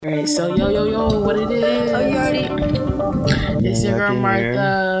Alright, so yo, what it is? Oh, you already? It's your girl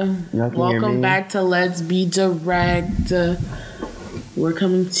Martha. Welcome back to Let's Be Direct. We're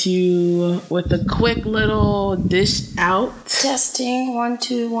coming to you with a quick little dish out. Testing 1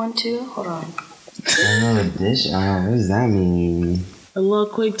 2 1 2. Hold on. Another dish out. What does that mean? A little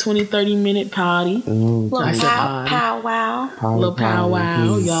quick 20-30 minute potty. Ooh, Little powwow. Little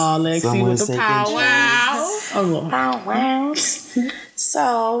powwow. Y'all, Lexi with the powwow. Powwows.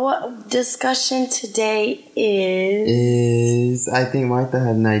 So, discussion today is... I think Martha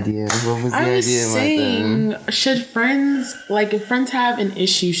had an idea. What was the idea, Martha? Should friends, if friends have an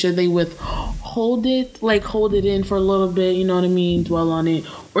issue, should they hold it in for a little bit, you know what I mean, dwell on it,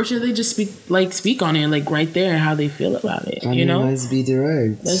 or should they just speak on it, right there, how they feel about it, you know? Let's be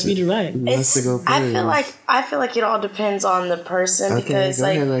direct. Let's be direct. I feel like it all depends on the person, okay, because go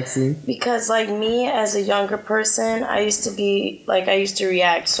ahead, Lexi. Because me as a younger person, I used to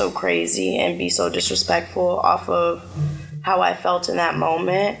react so crazy and be so disrespectful off of how I felt in that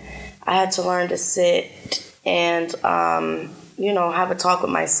moment. I had to learn to sit and have a talk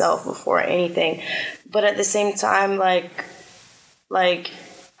with myself before anything. But at the same time,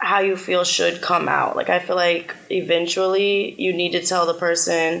 how you feel should come out. I feel like eventually you need to tell the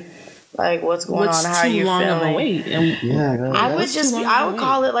person what's going on, how you feeling. I would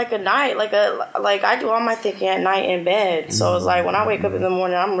call it a night, I do all my thinking at night in bed. So it's when I wake up in the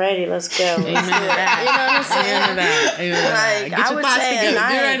morning, I'm ready. Let's go. Amen to that. You know what I'm saying? I would say at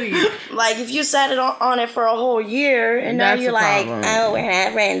night. If you sat it on it for a whole year and now you're oh, we're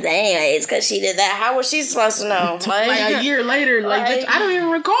not friends anyways because she did that. How was she supposed to know? A year later, I don't even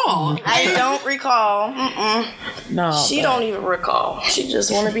recall. I don't recall. No, she don't even recall. She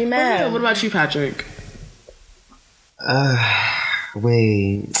just want to be mad. What about you, Patrick?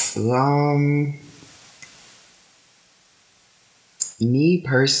 Me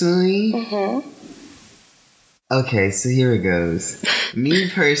personally? Mm-hmm. Okay, so here it goes. Me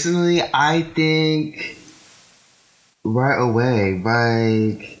personally, I think right away,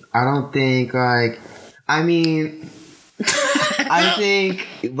 I don't think, I think,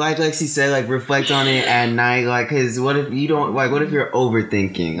 like Lexi said, reflect on it at night, because what if you don't, what if you're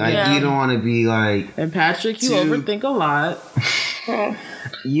overthinking? You don't want to be, And Patrick, you overthink a lot.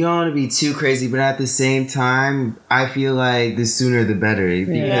 You don't want to be too crazy, but at the same time, I feel like the sooner the better.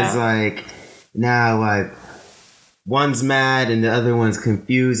 Because, now, one's mad and the other one's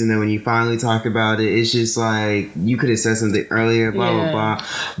confused, and then when you finally talk about it, it's just you could have said something earlier, blah, blah.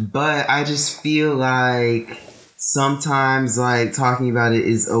 But I just feel like sometimes talking about it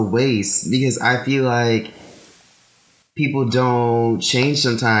is a waste, because I feel like people don't change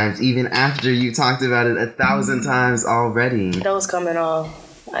sometimes even after you talked about it 1,000 times already. Those coming off.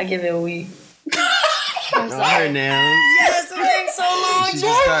 I give it a week. I'm sorry. Her nails. Yes, it takes so long. She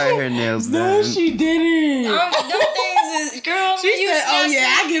just started her nails done. No, she didn't. Them things is, girl. She said, "Oh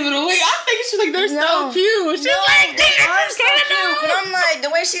yeah, I give it a week." I think she's they're so cute. She's they are so cute. But I'm the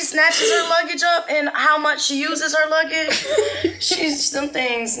way she snatches her luggage up and how much she uses her luggage. Them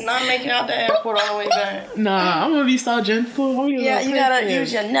things not making out the airport on the way back. Nah, I'm gonna be so gentle. You gotta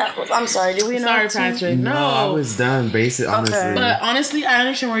use your knuckles. I'm sorry. Did we know? Sorry, Patrick. No, I was done. Basic, honestly. Okay. But honestly, I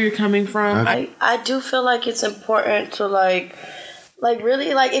understand where you're coming from. Okay. I do feel like it's important to really,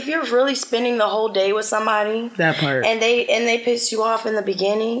 if you're really spending the whole day with somebody, that part, and they piss you off in the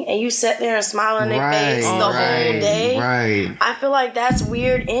beginning, and you sit there and smile in their face the whole day, right? I feel like that's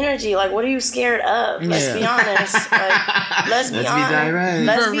weird energy. What are you scared of? Let's be honest. Let's be direct.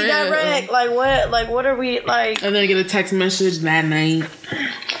 Let's be direct. What are we like? And then get a text message that night.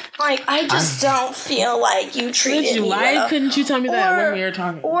 I just don't feel like you treated me Why well. couldn't you tell me that when we were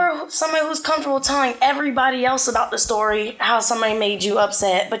talking? Or somebody who's comfortable telling everybody else about the story, how somebody made you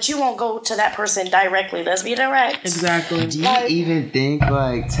upset, but you won't go to that person directly. Let's be direct. Exactly. Do you even think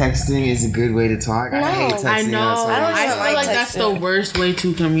texting is a good way to talk? No, I hate texting. I know. I feel like that's the worst way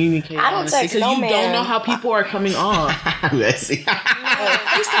to communicate. I don't text because no you man. don't know how people are coming off. Let's see.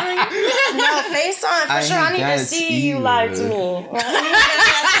 FaceTime. No, FaceTime for sure. I need to see you live to me.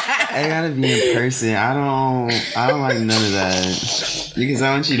 I gotta be in person. I don't like none of that, because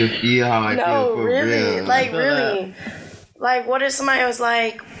I want you to feel how I feel for real. Really. What if somebody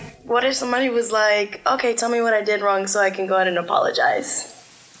was okay, tell me what I did wrong so I can go ahead and apologize?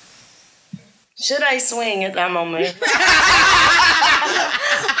 Should I swing at that moment?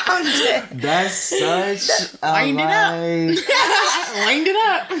 I'm dead. That's such a Wind it up. Wind it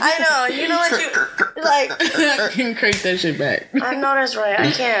up. I know. You know what I can crank that shit back. I know that's right.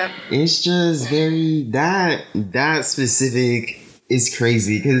 I can't. It's just very that specific is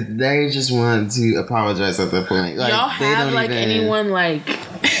crazy because they just want to apologize at that point. Y'all have anyone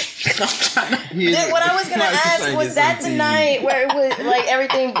What I was gonna ask was that the night where it was like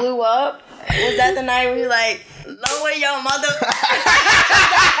everything blew up? Was that the night where you like lower your mother?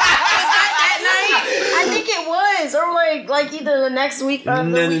 I think it was, or like either the next week or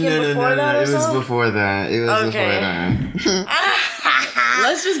the weekend before that, or something. It was before that.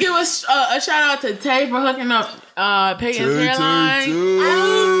 Let's just give a shout out to Tay for hooking up Peyton's hairline.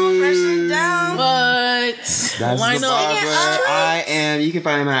 Fresh down. But that's the barber. You can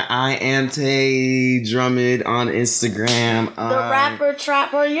find him at I am Tay Drummond on Instagram. The rapper,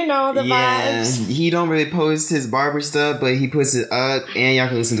 trapper, the vibes. He don't really post his barber stuff, but he puts it up, and y'all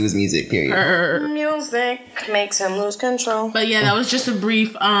can listen to his music, period. Music makes him lose control. But yeah, that was just a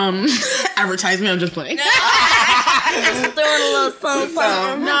brief advertisement. I'm just playing. Just throwing a little something.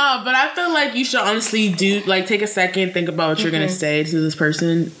 No, but I feel like you should honestly take a second, think about what you're gonna say to this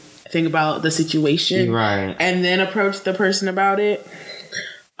person, think about the situation, right, and then approach the person about it.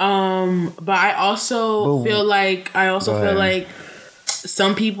 But I also feel like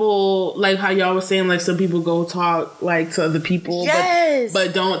some people, like how y'all was saying, like some people go talk like to other people,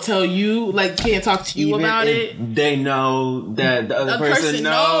 but don't tell you, like can't talk to you about it. They know that the other person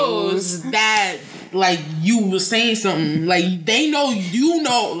knows that. Like you was saying something, like they know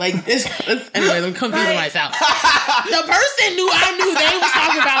like it's anyways, I'm confusing myself. The person knew I knew they was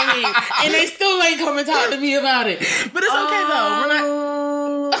talking about me, and they still like come and talk to me about it. But it's okay though. We're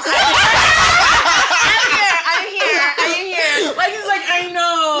not. I'm here. Like it's like I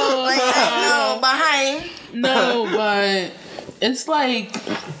know. Behind. No, but it's like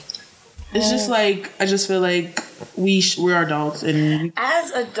it's just like I just feel like we're adults, and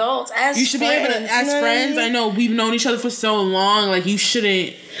as adults, as you should friends, be able to, as friends. I know we've known each other for so long. Like you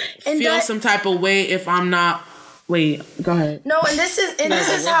shouldn't feel some type of way if I'm not. Wait, go ahead. No, and this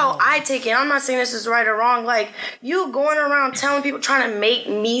is how I take it. I'm not saying this is right or wrong. Like you going around telling people, trying to make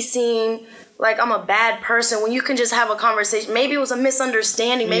me seem like I'm a bad person when you can just have a conversation. Maybe it was a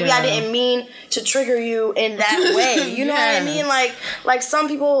misunderstanding. Maybe I didn't mean to trigger you in that way. You know what I mean? Like some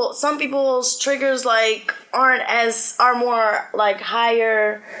people's triggers are more like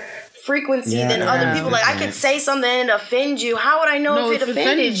higher frequency than other people. Like I could say something and offend you. How would I know if it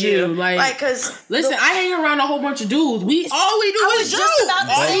offended you? Like, cause listen, I hang around a whole bunch of dudes. All we do is joke. Just about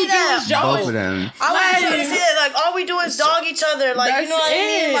to say that. Both of them. I was just gonna say that. Like all we do is dog each other. Like that's you know what I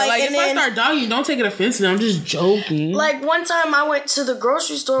mean? Like if I start dogging you, don't take it offensively. I'm just joking. Like one time I went to the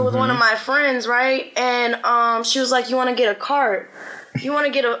grocery store with one of my friends, right? And she was like, "You want to get a cart?" You want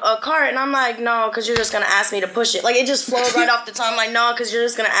to get a cart? And I'm like, no, because you're just going to ask me to push it. Like, it just flowed right off the tongue. Like, no, because you're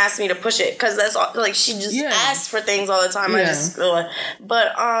just going to ask me to push it. Because that's all, like, she just asks for things all the time. Yeah.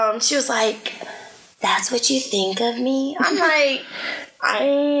 But she was like, that's what you think of me? I'm like,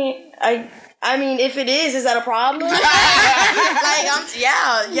 I mean, if it is that a problem?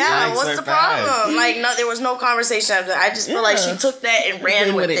 What's the problem? Like, no, there was no conversation after that. I just feel like she took that and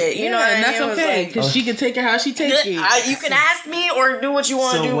ran with it. You know what I mean? And that's okay, because she can take it how she takes it. You can ask me or do what you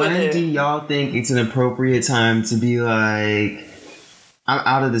want to do with it. So when do y'all think it's an appropriate time to be like, I'm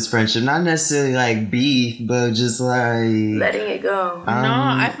out of this friendship? Not necessarily like beef, but just like letting it go. No,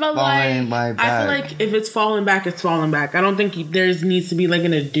 I feel like if it's falling back, it's falling back. I don't think there needs to be like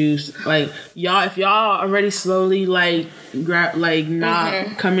an adduce. Like y'all, if y'all already slowly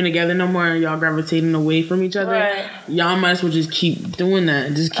not coming together no more, and y'all gravitating away from each other, y'all might as well just keep doing that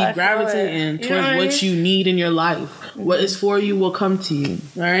and just keep gravitating towards what you need in your life. What is for you will come to you.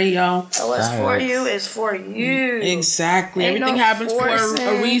 All right, y'all. What's for you is for you. Exactly. Everything happens for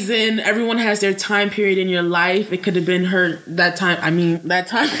a reason. Everyone has their time period in your life. It could have been that time.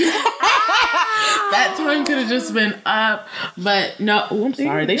 That time could have just been up, but no. Oh, I'm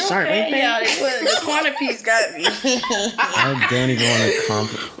sorry. They sharp, ain't they? Yeah, the corner piece got me. I don't even want to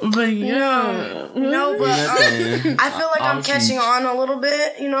compliment. But yeah, no, but I feel like I'm catching on a little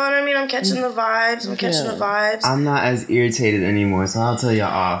bit. You know what I mean? I'm catching the vibes. I'm not as irritated anymore, so I'll tell you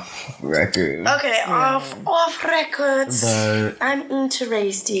off record. Okay, off records. But I'm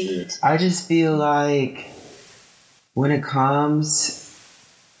interested. I just feel like when it comes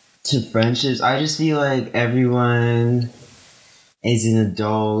to friendships, I just feel like everyone is an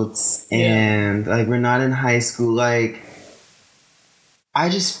adult and like we're not in high school. Like I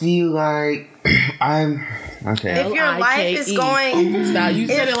just feel like I'm okay. If your life is going, stop. You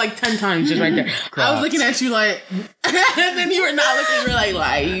said it like 10 times just right there. I was looking at you like, and then you were not looking. You were like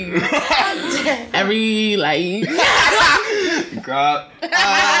every like.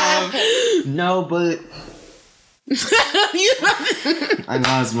 No, but I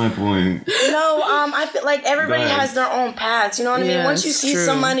lost my point. No, I feel like everybody has their own paths. You know what I mean? Once you see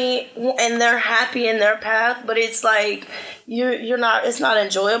somebody and they're happy in their path, but it's like you're not. It's not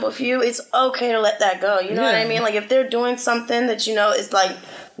enjoyable for you. It's okay to let that go. You know what I mean? Like if they're doing something that you know is like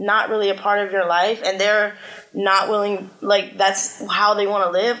not really a part of your life, and they're not willing, like that's how they want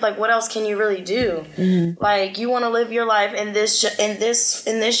to live. Like what else can you really do? Mm-hmm. Like you want to live your life in this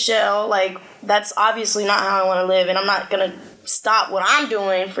shell. Like that's obviously not how I want to live, and I'm not gonna stop what I'm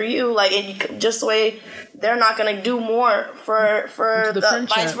doing for you. Like just the way they're not gonna do more for the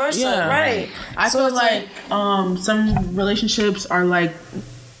vice versa, right? I feel like some relationships are like.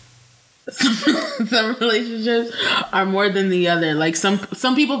 Some relationships are more than the other. Like some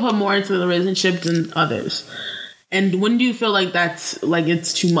people put more into the relationship than others. And when do you feel like that's like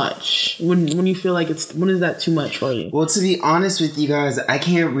it's too much? When you feel like when is that too much for you? Well, to be honest with you guys, I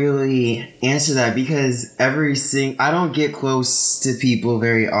can't really answer that because I don't get close to people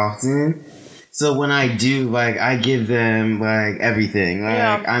very often. So when I do, like I give them like everything.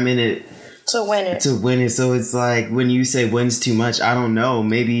 Like I'm in it. To win it. So it's like when you say when's too much, I don't know.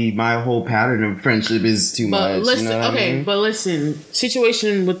 Maybe my whole pattern of friendship is too much. Listen, you know what I mean? But listen,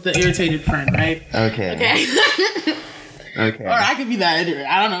 situation with the irritated friend, right? Okay. Okay. Or I could be that irritated.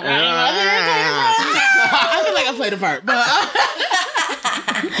 I don't know. I feel like I played a part, but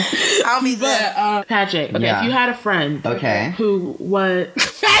I'll be there. Patrick. Okay, if you had a friend, who was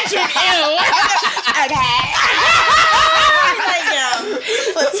Patrick? Ew. Okay.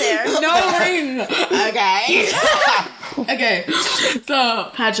 No ring. Okay. Okay.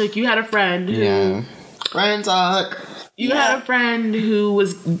 So, Patrick, you had a friend who... Friend talk. You had a friend who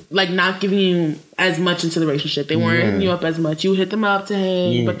was, like, not giving you as much into the relationship. They weren't hitting you up as much. You hit them up to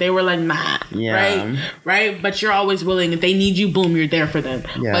him, but they were like, nah. Yeah. Right? But you're always willing. If they need you, boom, you're there for them.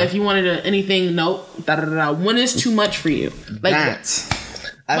 Yeah. But if you wanted anything, nope. When is too much for you? Like that.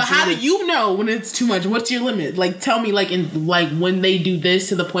 But how do you know when it's too much? What's your limit? Like, tell me, when they do this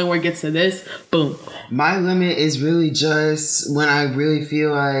to the point where it gets to this, boom. My limit is really just when I really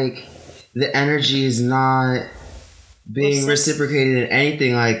feel like the energy is not being reciprocated in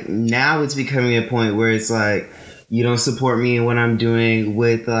anything. Like, now it's becoming a point where it's like, you don't support me in what I'm doing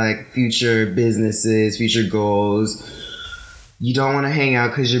with, like, future businesses, future goals. You don't want to hang out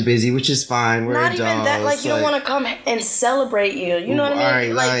because you're busy, which is fine. We're not adults. Even that. Like you don't want to come and celebrate you. You know what I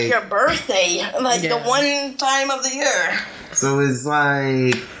mean? Like your birthday, the one time of the year. So it's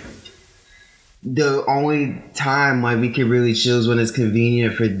like the only time like we can really chill is when it's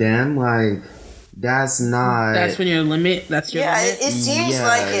convenient for them. Like that's not. That's when your limit. That's your limit. It seems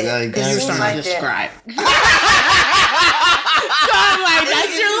like it. Like you're starting to describe. So I'm like,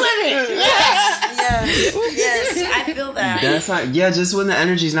 that's your limit. Yes, I feel that. That's not, just when the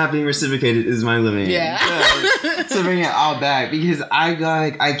energy's not being reciprocated is my limit. Yeah. To bring it all back, because I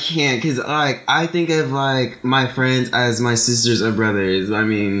can't, because like I think of like my friends as my sisters or brothers. I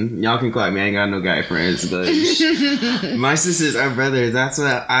mean, y'all can clock me, I ain't got no guy friends, but my sisters or brothers, that's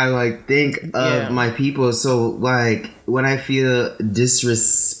what I like think of my people. So like when I feel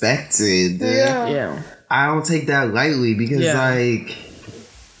disrespected, I don't take that lightly because like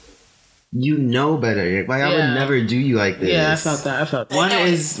you know better. Like I would never do you like this. Yeah, I felt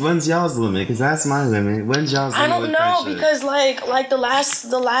that. When's y'all's limit? Because that's my limit. When's y'all's limit? I don't know because like the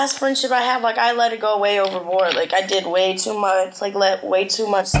last friendship I had, like I let it go way overboard. Like I did way too much. Like let way too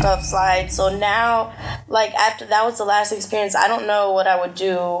much stuff slide. So now, like after that was the last experience, I don't know what I would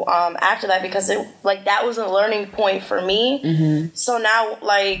do after that because it like that was a learning point for me. Mm-hmm. So now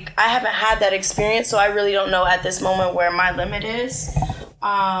like I haven't had that experience, so I really don't know at this moment where my limit is.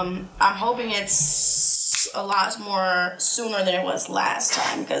 I'm hoping it's a lot more sooner than it was last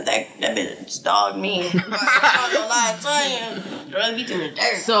time because that bitch dogged me. I'm not gonna lie, I tell you, drug me through the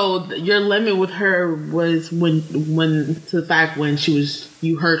dirt. So your limit with her was when to the fact when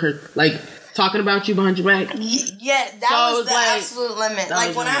you heard her like talking about you behind your back. Yeah, that was the absolute limit.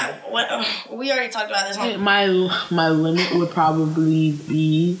 Like when we already talked about this one. My limit would probably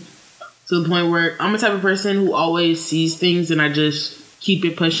be to the point where I'm the type of person who always sees things and I just keep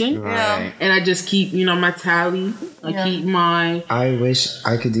it pushing. Right. And I just keep, my tally. Keep my... I wish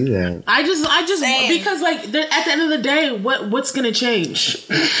I could do that. I just Same. Because, like, at the end of the day, what's going to change?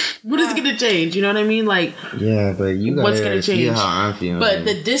 What is going to change? You know what I mean? Like... Yeah, but you gotta what's gonna change? Feel how I'm feeling. But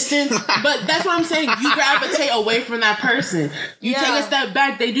the distance... but that's what I'm saying. You gravitate away from that person. You take a step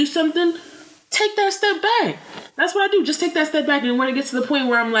back, they do something... take that step back. That's what I do. Just take that step back, and when it gets to the point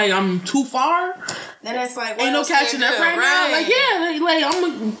where I'm like, I'm too far, then it's like, ain't no catching up right now. Like, yeah, like I'm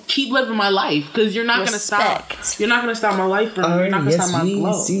gonna keep living my life because you're not gonna stop. You're not gonna stop my life from me. You're not gonna stop my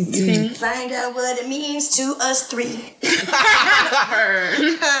glow. You see me? Find out what it means to us three.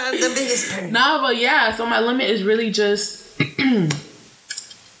 The biggest burn. Nah, but yeah. So my limit is really just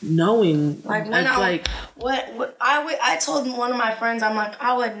knowing. Like when I told one of my friends, I'm like,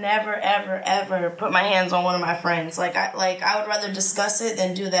 I would never ever put my hands on one of my friends. I would rather discuss it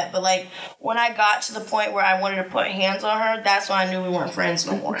than do that. But like when I got to the point where I wanted to put hands on her, that's when I knew we weren't friends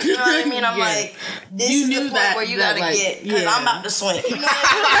no more. You know what I mean? I'm like, this is the point where you gotta get, because I'm about to swing. You know what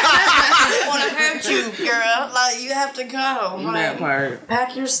I mean? I want to hurt you, girl. Like, you have to go. Like, that part.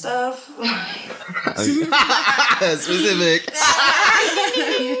 Pack your stuff. Specific.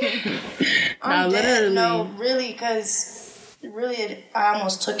 Nah, literally. No, really, because I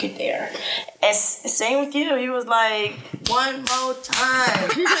almost took it there. And same with you. He was like, one more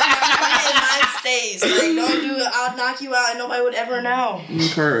time. In my space. Like, don't do it. I'll knock you out and nobody would ever know.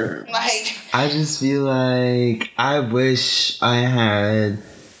 Like, I just feel like I wish I had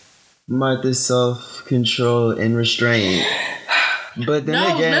Martha's self-control and restraint. But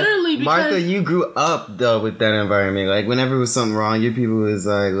then again, Martha, you grew up though with that environment. Like whenever it was something wrong, your people was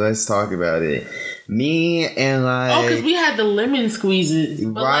like, "Let's talk about it." Me and like, because we had the lemon squeezes,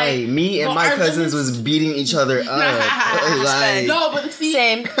 right? Me and my cousins was beating each other up. Like, no, but see,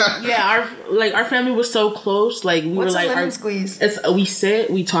 same. Yeah, our family was so close. Like we were like, a lemon squeeze?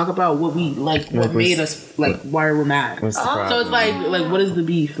 We talk about what we like, what made us like, why we're mad. What's the problem? So it's like, what is the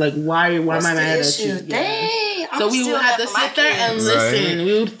beef? Like, why am I mad at you? Dang. So we would have to sit there and listen. Right.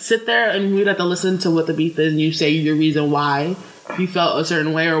 We would sit there and we'd have to listen to what the beef is, and you say your reason why you felt a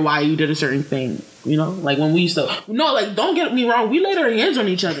certain way or why you did a certain thing. You know, like when we used to, like, don't get me wrong, we laid our hands on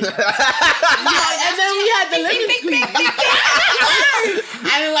each other. And then we had the lemon squeeze.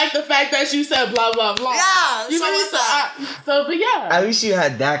 I didn't like the fact that you said blah blah blah. Yeah, but yeah. At least you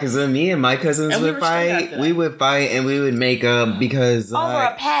had that, because when me and my cousins would fight, we would fight and we would make up because over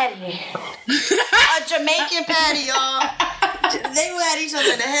a patty, a Jamaican patty, y'all. They had each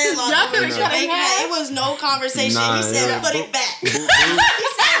other in the headlock. It was no conversation. He said, "Put it back." He said,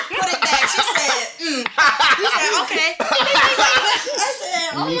 "Put it back." She said, He said, "Okay." I said,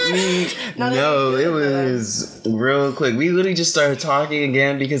 "Oh my." No, it was real quick. We literally just started talking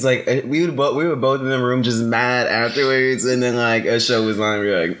again because like we were both in the room just mad afterwards, and then like a show was on. We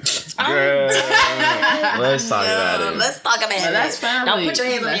were like, "Girl, let's talk about it." Let's talk about it. That's family. Don't put your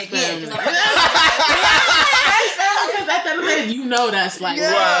hands on your kid. At the end of the day, you know that's like,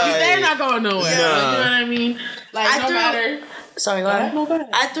 right. They're not going nowhere. Yeah. Like, you know what I mean? Like, matter. Sorry, go ahead. No, go ahead.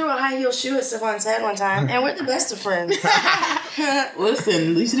 I threw a high heel shoe at Savon's head one time, and we're the best of friends.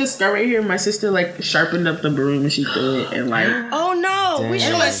 Listen, you see this scar right here? My sister like sharpened up the broom and she threw it, and like, oh no, damn. We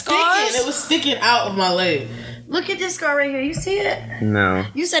should have scars. It was sticking out of my leg. Look at this scar right here. You see it? No.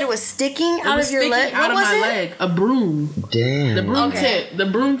 You said it was sticking out of your leg. Out of my leg. A broom. Damn. The broom tip. The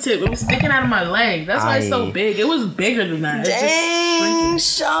broom tip. It was sticking out of my leg. That's why it's so big. It was bigger than that. Dang,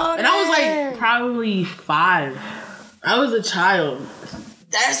 Sean. And I was like probably 5. I was a child.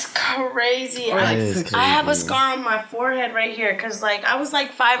 That's crazy. Crazy. I have a scar on my forehead right here because, like, I was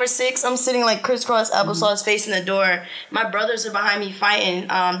like 5 or 6. I'm sitting like crisscross applesauce facing the door. My brothers are behind me fighting,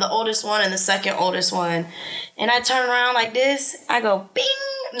 the oldest one and the second oldest one. And I turn around like this. I go, bing!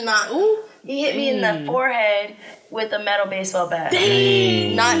 He hit me in the forehead with a metal baseball bat.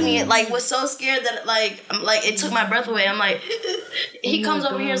 Dang. Knocked me, like, was so scared that, like, it took my breath away. I'm like, he comes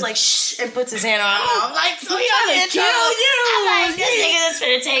over here, is like, shh, and puts his hand on me. I'm like, so we gotta kill you. I'm like, this nigga is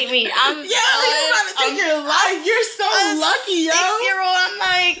finna take me. He's about to take your life. You're so lucky, yo. 6-year-old, I'm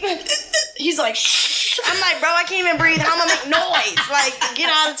like, he's like, shh. I'm like, bro, I can't even breathe. How am I make noise? Like, get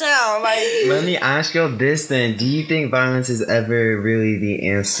out of town. Like, let me ask you this then. Do you think violence is ever really the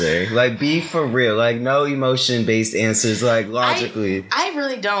answer? Like, be for real. Like, no emotion-based answers, like, logically. I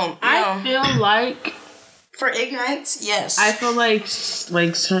really don't. I feel like... For ignorance, yes. I feel like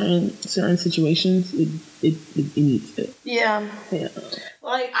certain situations, it needs it. Yeah.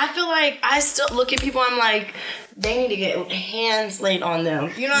 Like, I feel like I still look at people, I'm like, they need to get hands laid on them.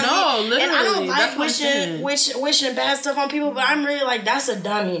 You know what I mean? Literally. And I don't like wishing bad stuff on people, but I'm really like, that's a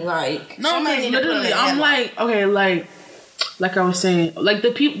dummy. Like, no, literally, I'm like, okay, like I was saying, like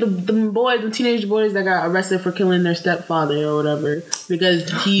the teenage boys that got arrested for killing their stepfather or whatever because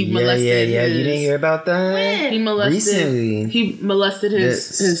he molested. Yeah. You didn't hear about that? When? He molested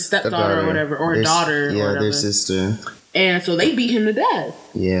his stepdaughter or whatever, or daughter. Yeah, or whatever. their sister. And so they beat him to death.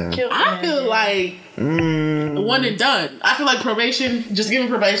 Yeah. I feel like One and done. I feel like probation, just give them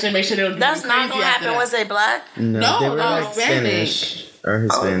probation, make sure they don't do That's not crazy gonna after happen. that. Was they black? No, they were like Hispanic. Spanish or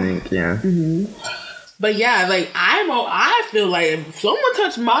Hispanic. Yeah. But yeah, like I feel like if someone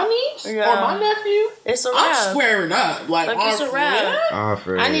touched my niece or my nephew, It's a I'm wrap. squaring up. Like It's a wrap. Off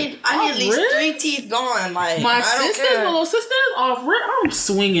I need at least really? 3 teeth gone. Like My I don't sisters, care. my little sisters, off rip, I'm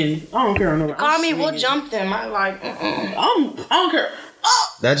swinging. I don't care. No, Call me, we'll jump them. I like. I don't care. Oh,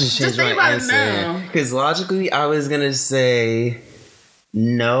 That just changed think my about it now. answer. Because logically, I was gonna say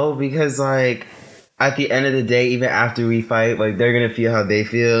no, because like at the end of the day, even after we fight, like they're gonna feel how they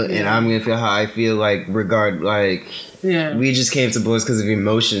feel, and I'm gonna feel how I feel. Like yeah. we just came to blows because of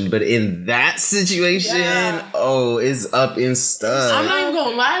emotion. But in that situation, it's up in stuff. I'm not even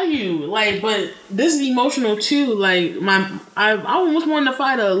gonna lie to you, like, but this is emotional too. Like, I almost wanted to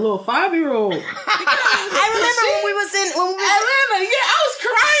fight a little 5-year-old. I remember when we was in Atlanta, yeah, I was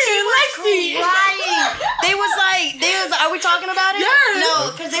crying, Lexi. crying. They was like, are we talking about it? Yes.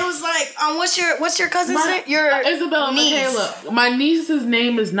 No, because they was like, what's your cousin's name? Your Isabella niece. Michaela. My niece's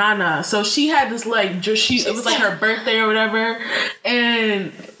name is Nana. So she had this like it was like her birthday or whatever,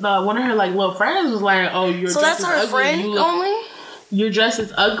 and one of her like little friends was like, "Oh, your So dress that's is her ugly. friend You look- only? Your dress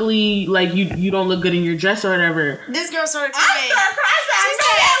is ugly. Like you don't look good in your dress or whatever." This girl started I crying. started crying. I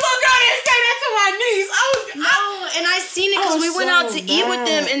said, "That little girl didn't say that to my niece." No, and I seen it because we went so out to eat with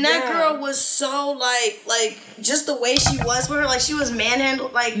them, and that bad. girl was so like just the way she was with her, like she was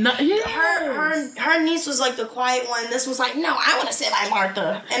manhandled. Like No, yes. her niece was like the quiet one. This was like, no, I want to sit by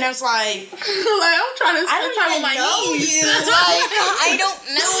Martha, and it's like, like I'm trying to I spend time with don't my even know niece. you. Like I don't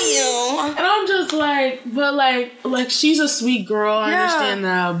know you. And I'm just like, but like she's a sweet girl. I Yeah. understand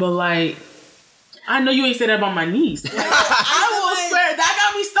that, but like, I know you ain't say that about my niece. Like, I will swear that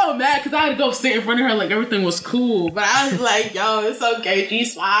got me so mad because I had to go sit in front of her like everything was cool, but I was like, yo, it's okay,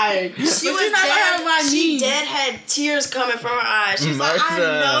 she's fine. She But was she's not gonna have my dead. She niece. dead had tears coming from her eyes. She's like, I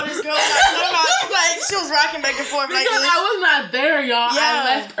Martha. know this girl. Like she was rocking back and forth like Because this, I was not there, y'all. Yeah. I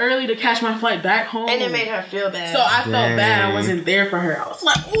left early to catch my flight back home, and it made her feel bad. so I felt bad I Dang. wasn't there for her. I was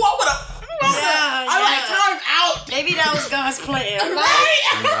like, ooh, I would've. Yeah, I like yeah. time out. Maybe that was God's plan.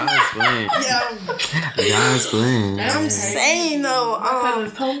 Right? God's plan. I'm saying though,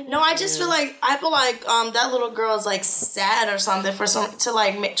 Cousins told me. no, I just feel like that little girl is like sad or something for to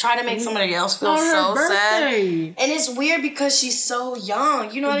like try to make somebody else feel On her so sad. birthday. And it's weird because she's so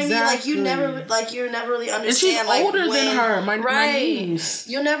young. You know what I mean? Like you Exactly. never really And she's understand. Like older when, than her, my right? niece.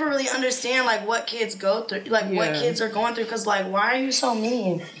 You'll never really understand like what kids go through, like what Yeah. kids are going through. Because like, why are you so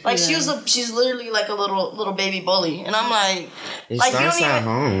mean? Like she's literally like a little baby bully, and I'm like, It like you starts don't at even.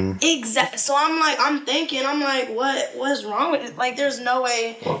 home. Exactly. So I'm thinking, what's wrong with it? Like, there's no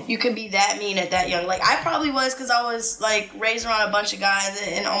way you could be that mean at that young. Like, I probably was because I was like raised around a bunch of guys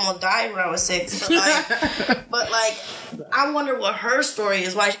and almost died when I was 6. But like, I wonder what her story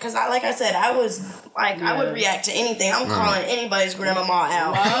is. Why? Because like I said, I was like, I would react to anything. I'm calling anybody's grandmama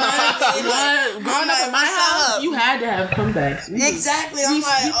out. What? Growing up in my house, you had to have comebacks. Exactly. We I'm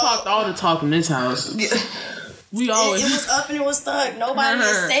like, talked all the talk in this house. We always. it was up and it was stuck. Nobody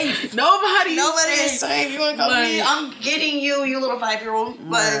is safe. Nobody is safe. You want to come Like- me? I'm getting you, you little 5-year-old.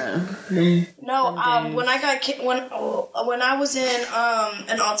 But no, when I got kicked, when I was in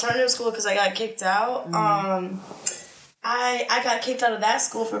an alternative school because I got kicked out. I got kicked out of that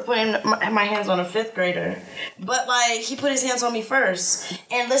school for putting my hands on a 5th grader. But, like, he put his hands on me first.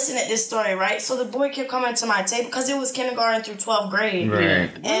 And listen to this story, right? So the boy kept coming to my table because it was kindergarten through 12th grade.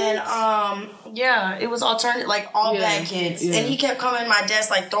 Right. And, yeah, it was alternative, like, all black kids. Yeah. And he kept coming to my desk,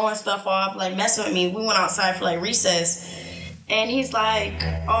 like, throwing stuff off, like, messing with me. We went outside for, like, recess. And he's like,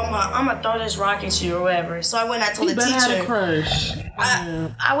 oh, I'm going to throw this rock at you or whatever. So I went and I told the Had a teacher. crush.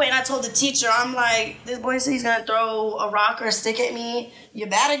 I went and I told the teacher, I'm like, this boy said he's gonna throw a rock or a stick at me. You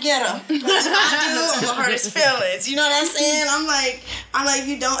better get him. Because if I do, I'm gonna hurt his feelings. You know what I'm saying? I'm like,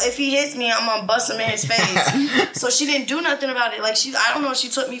 if he hits me, I'm gonna bust him in his face. So she didn't do nothing about it. Like I don't know if she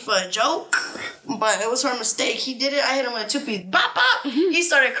took me for a joke, but it was her mistake. He did it. I hit him with a 2-piece. Bop bop. He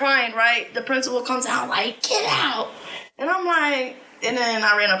started crying. Right. The principal comes out like, get out. And I'm like. And then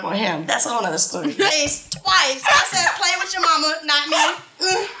I ran up on him. That's a whole other story. Twice. I said, play with your mama, not me.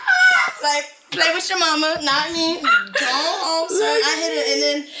 Like, play with your mama, not me. Go home, son. I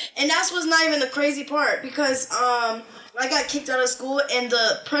hit it. And that's what's not even the crazy part. Because I got kicked out of school, and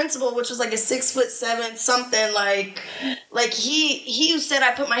the principal, which was like a 6'7" something, like he said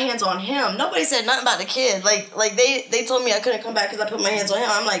I put my hands on him. Nobody said nothing about the kid. Like they told me I couldn't come back because I put my hands on him.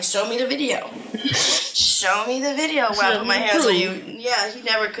 I'm like, show me the video. Show me the video where I put my hands on you. Yeah, he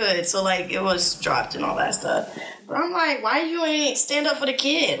never could. So like it was dropped and all that stuff. But I'm like, why you ain't stand up for the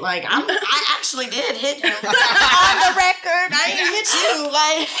kid? Like I actually did hit him on the record. I didn't hit you.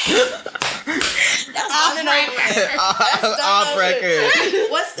 Like. That's off record.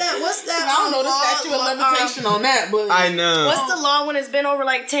 What's that? I don't know the statute of limitation on that, but I know. What's the law when it's been over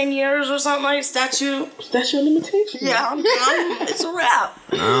like 10 years or something like statute of limitation? Yeah, it's a wrap.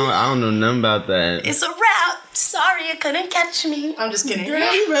 I don't know nothing about that. It's a wrap. Sorry, you couldn't catch me. I'm just kidding. Girl,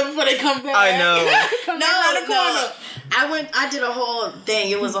 you ready before they come back? I know. No. I did a whole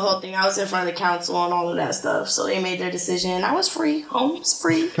thing. It was a whole thing. I was in front of the council and all of that stuff. So they made their decision. I was free. Home was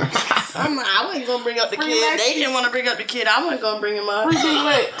free. I wasn't gonna bring up the kid. They didn't want to bring up the kid. I wasn't gonna bring him up.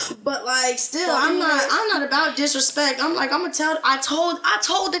 But like, still, I'm not about disrespect. I'm like, I'm gonna tell. I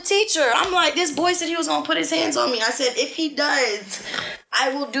told the teacher. I'm like, this boy said he was gonna put his hands on me. I said, if he does,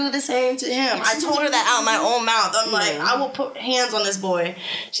 I will do the same to him. I told her that out of my own mouth. I'm like, I will put hands on this boy.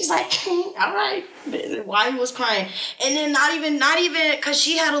 She's like, all right. Why he was crying. And then not even, because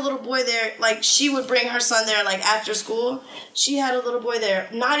she had a little boy there, like, she would bring her son there, like, after school. She had a little boy there.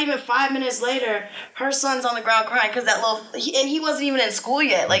 Not even 5 minutes later, her son's on the ground crying because he wasn't even in school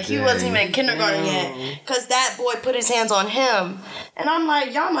yet. Like, he wasn't even in kindergarten yet. Because that boy put his hands on him. And I'm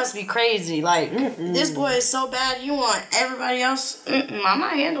like, y'all must be crazy. Like, this boy is so bad, you want everybody else? I'm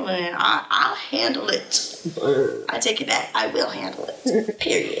not handling it. I'll handle it. I take it back. I will handle it.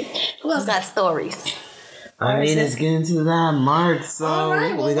 Period. Who else got stories? I mean, it's getting to that mark, so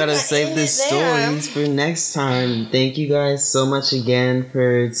we gotta save the stories for next time. Thank you guys so much again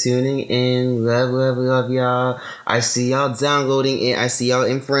for tuning in. Love y'all. I see y'all downloading it. I see y'all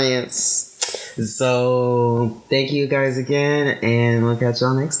in France. So, thank you guys again, and we'll catch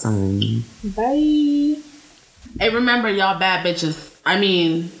y'all next time. Bye. Hey, remember, y'all bad bitches. I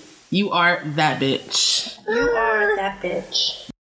mean, you are that bitch. You are that bitch.